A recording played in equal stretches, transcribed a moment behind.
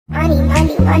Money,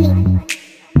 money, money.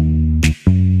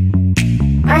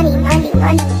 Money, money,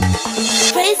 money.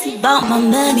 Crazy about my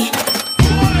money.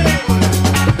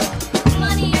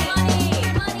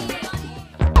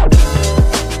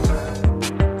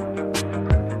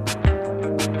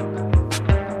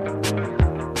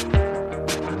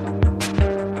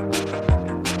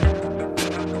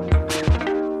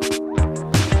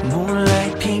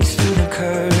 Moonlight peeks through the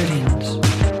curtains.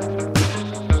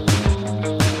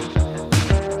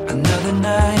 Another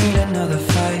night, another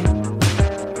fight.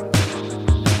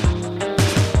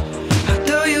 How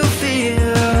do you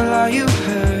feel? Are you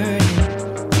hurting?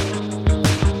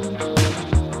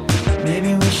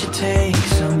 Maybe we should take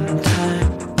some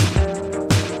time.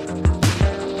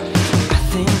 I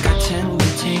think I tend to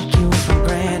take you for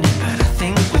granted, but I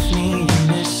think with me you're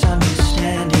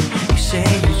misunderstanding. You say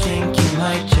you think you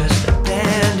might just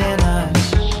abandon us.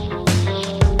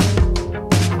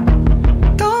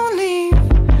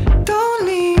 Don't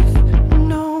leave,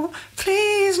 no,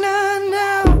 please not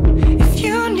now. If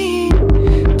you need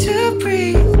to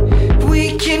breathe, we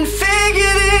can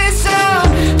figure this out.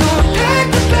 Don't pack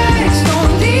the bags,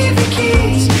 don't leave the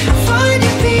keys. Find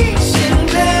your peace and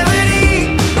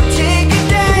clarity. Take a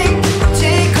day,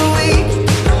 take a week.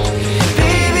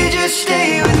 Baby, just stay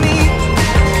with me.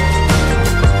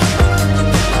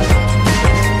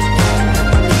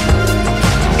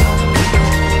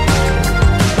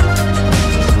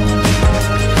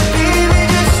 Baby,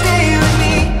 just stay with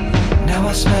me. Now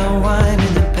I smell wine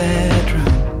in the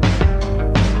bedroom.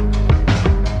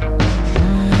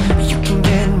 You can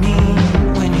get me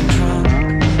when you're drunk.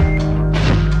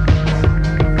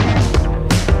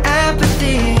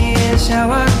 Apathy is how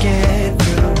I get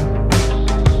through.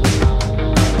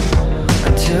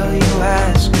 Until you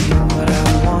ask me what I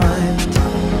want.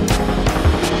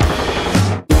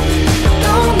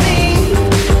 Don't leave,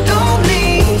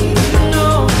 no,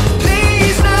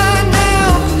 please not now.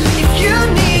 If you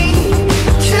need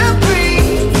to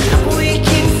breathe, we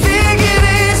can figure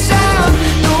this out.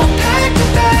 Don't pack the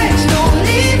bags, don't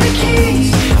leave the keys.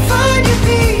 Find your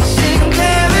peace and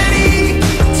clarity.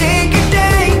 Take a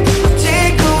day,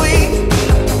 take a week.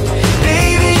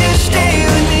 Baby, just stay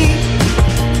with me.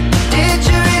 Did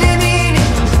you really mean it?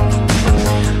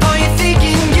 Are you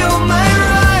thinking you might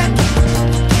run?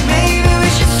 Maybe we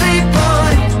should sleep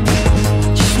on it.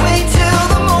 Just wait till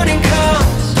the morning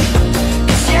comes.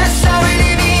 'Cause yes, I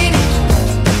really mean it.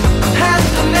 I'm half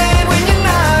the man when you're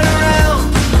not around.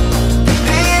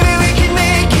 Baby, we can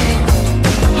make it.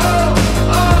 Oh,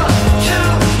 to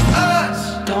us.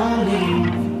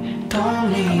 Don't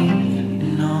leave,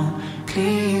 no,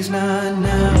 please not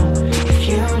now. If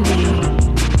you need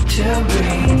to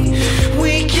breathe,